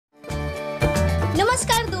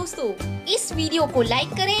नमस्कार दोस्तों, इस वीडियो को लाइक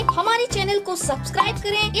करें, हमारे चैनल को सब्सक्राइब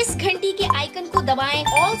करें, इस घंटी के आइकन को दबाएं,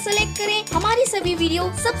 ऑल सेलेक्ट करें हमारी सभी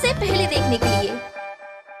वीडियो सबसे पहले देखने के लिए।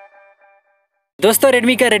 दोस्तों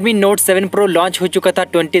Redmi का Redmi Note 7 Pro लॉन्च हो चुका था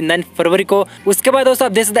 29 फरवरी को। उसके बाद दोस्तों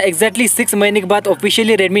आप देख सकते हैं एक्जैक्टली 6 महीने के बाद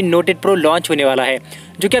officially Redmi Note 8 Pro launch होने वाला है,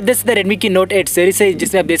 जो कि आप देख सकते हैं Redmi की Note 8 सीरीज है,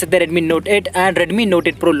 जिसमें आप देख सकते हैं Redmi Note 8 and Redmi Note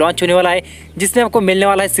 8 Pro launch होने वाला है, जिसमें आपको मिलने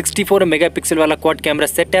वाला है 64 मेगापिक्सल वाला क्वाड कैमरा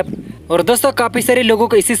सेटअप। और दोस्तों काफी सारे लोगों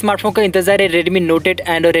को इसी स्मार्टफोन का इंतजार है Redmi Note 8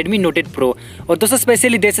 and Redmi Note 8 Pro। और दोस्तों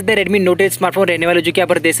स्पेशली देख सकते हैं Redmi Note 8 स्मार्टफोन रहने वाला, जो कि यहाँ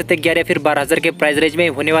पर देख सकते हैं 11 या फिर 12,000 के प्राइस रेंज में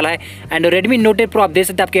होने वाला है। एंड Redmi Note 8 Pro आप देख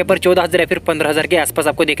सकते हैं आपके यहाँ पर 14,000 या फिर 15,000 के आसपास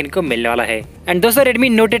आपको देखने को मिलने वाला है। एंड दोस्तों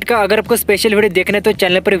Redmi Note 8 का अगर आपको स्पेशल वीडियो देखना है तो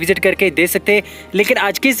चैनल पर विजिट करके देख सकते हैं, लेकिन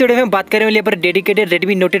आज की इस वीडियो में बात करें वाले पर डेडिकेटेड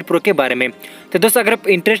Redmi Note 8 Pro के बारे में। तो दोस्तों अगर आप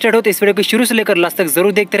इंटरेस्टेड हो तो इस वीडियो को शुरू से लेकर लास्ट तक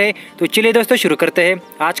जरूर देखते रहे। तो चलिए दोस्तों शुरू करते हैं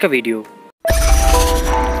आज का वीडियो।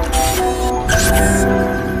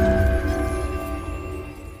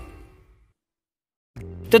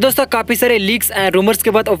 तो दोस्तों काफी सारे लीक्स एंड रूमर्स के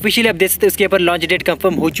बाद ऑफिशियली आप देख सकते हैं उसके ऊपर लॉन्च डेट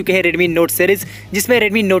कंफर्म हो चुके हैं Redmi Note सीरीज, जिसमें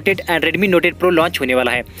Redmi Note 8 and Redmi Note 8 Pro launch होने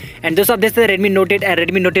वाला है। एंड दोस्तों आप देख सकते हैं Redmi Note 8 and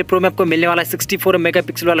Redmi Note 8 Pro में आपको मिलने वाला है 64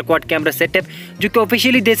 मेगापिक्सल वाला क्वाड कैमरा सेटअप, जो कि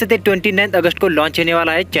ऑफिशियली देख सकते हैं 29 अगस्त को लॉन्च होने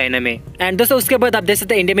वाला है चाइना में। एंड दोस्तों उसके बाद आप देख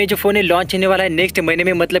सकते हैं इंडिया में जो फोन है लॉन्च होने वाला है नेक्स्ट महीने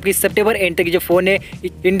में, मतलब कि सितंबर एंड तक जो फोन है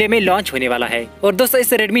इंडिया में लॉन्च होने वाला है। और दोस्तों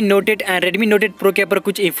इस Redmi Note 8 and Redmi Note 8 Pro के ऊपर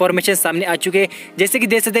कुछ इन्फॉर्मेशन सामने आ चुके हैं, जैसे कि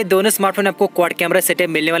देख सकते हैं दोनों स्मार्टफोन आपको क्वाड कैमरा सेटअप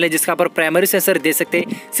मिलने वाला है, जिसका पर प्राइमरी सेंसर दे सकते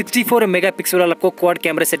हैं 64 मेगापिक्सल वाला आपको क्वाड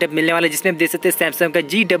कैमरा सेटअप मिलने वाला है, जिसमें आप देख सकते हैं सैमसंग का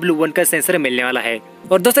GW1 का सेंसर मिलने वाला है।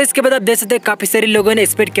 और दोस्तों इसके बाद आप देख सकते हैं काफी सारे लोगों ने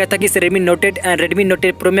एक्सपेक्ट किया था कि इस Redmi Note 8 and Redmi Note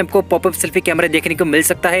 8 Pro में आपको पॉपअप सेल्फी कैमरा देखने को मिल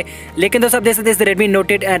सकता है, लेकिन दोस्तों आप देख सकते हैं इस Redmi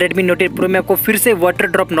Note 8 and Redmi Note 8 Pro में आपको फिर से वाटर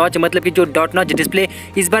ड्रॉप नॉच, मतलब कि जो डॉट नॉच डिस्प्ले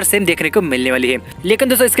इस बार सेम देखने को मिलने वाली है। लेकिन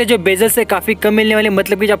दोस्तों इसके जो बेजल्स है काफी कम मिलने वाले,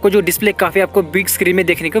 मतलब कि आपको जो डिस्प्ले काफी आपको बिग स्क्रीन में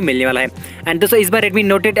देखने को मिलने वाला है। एंड दोस्तों इस बार Redmi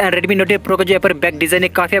Note 8 and Redmi Note 8 Pro का जो यहाँ पर बैक डिजाइन है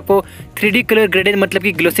काफी आपको 3D कलर ग्रेडेड, मतलब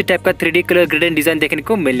कि ग्लोसी टाइप का 3D कलर ग्रेडेड डिजाइन देखने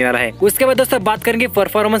को मिलने वाला है। उसके बाद दोस्तों बात करेंगे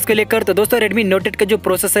परफॉर्मेंस को लेकर, तो दोस्तों Redmi Note 8 का जो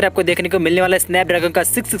प्रोसेसर आपको देखने को मिलने वाला है स्नैपड्रैगन का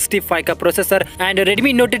 665 का processor. And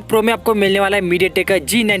Redmi Note 8 Pro में आपको मिलने वाला है MediaTek का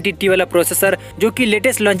G90T वाला प्रोसेसर, जो कि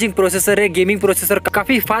लेटेस्ट लॉन्चिंग प्रोसेसर है, गेमिंग प्रोसेसर,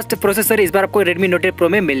 काफी फास्ट प्रोसेसर इस बार आपको Redmi Note 8 Pro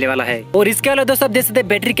में मिलने वाला है। और इसके अलावा दोस्तों आप देख सकते हैं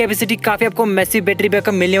बैटरी कैपेसिटी काफी आपको मैसिव बैटरी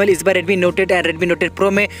बैकअप मिलने वाली इस बार Redmi Note 8 and Redmi Note 8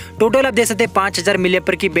 Pro में। टोटल आप देख सकते हैं 5000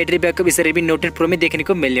 mAh की बैटरी बैकअप इस Redmi Note 8 Pro में देखने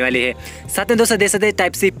को मिलने वाली है। साथ में दोस्तों देख सकते हैं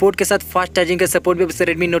टाइप C पोर्ट के साथ फास्ट चार्जिंग का सपोर्ट भी इस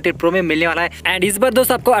Redmi Note 8 Pro में मिलने वाला है। एंड इस बार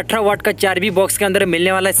दोस्तों आपको 18 वाट का चार्ज भी बॉक्स के अंदर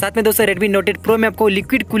मिलने वाला है। साथ में दोस्तों Redmi Note 8 Pro में आपको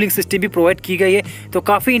लिक्विड कूलिंग सिस्टम भी प्रोवाइड की गई है, तो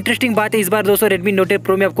काफी इंटरेस्टिंग बात है इस बार दोस्तों Redmi Note 8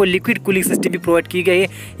 Pro में आपको लिक्विड कूलिंग सिस्टम भी प्रोवाइड की गई है।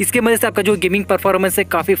 इसके मदद से आपका जो गेमिंग परफॉर्मेंस है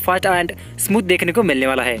काफी फास्ट एंड स्मूथ देखने को मिलने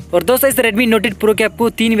वाला है। और दोस्तों इस Redmi Note 8 Pro के आपको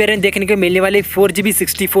 3 वेरिएंट देखने को मिलने वाले 4GB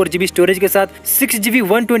 64GB स्टोरेज के साथ, 6GB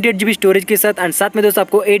 128GB स्टोरेज के साथ, एंड साथ में दोस्तों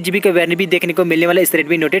आपको 8GB का वेरिएंट भी देखने को मिलने वाला है इस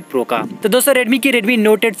Redmi Note 8 Pro का। तो दोस्तों Redmi की Redmi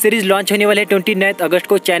Note 8 सीरीज लॉन्च होने वाले 29 अगस्त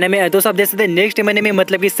को चाइना में। दोस्तों आप देख सकते हैं नेक्स्ट महीने में,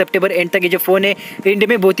 मतलब कि सितंबर एंड तक ये जो फोन है इंडिया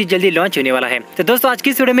में बहुत ही जल्दी लॉन्च होने वाला है। तो दोस्तों आज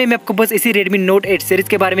की वीडियो में मैं आपको बस इसी Redmi Note 8 सीरीज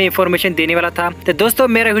के बारे में इंफॉर्मेशन देने वाला था। तो दोस्तों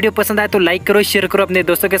मेरा वीडियो पसंद आया तो लाइक करो, शेयर करो अपने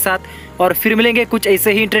दोस्तों के साथ, और फिर मिलेंगे कुछ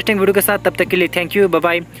ऐसे ही इंटरेस्टिंग वीडियो के साथ। तब तक के लिए thank you, bye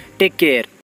bye, take care.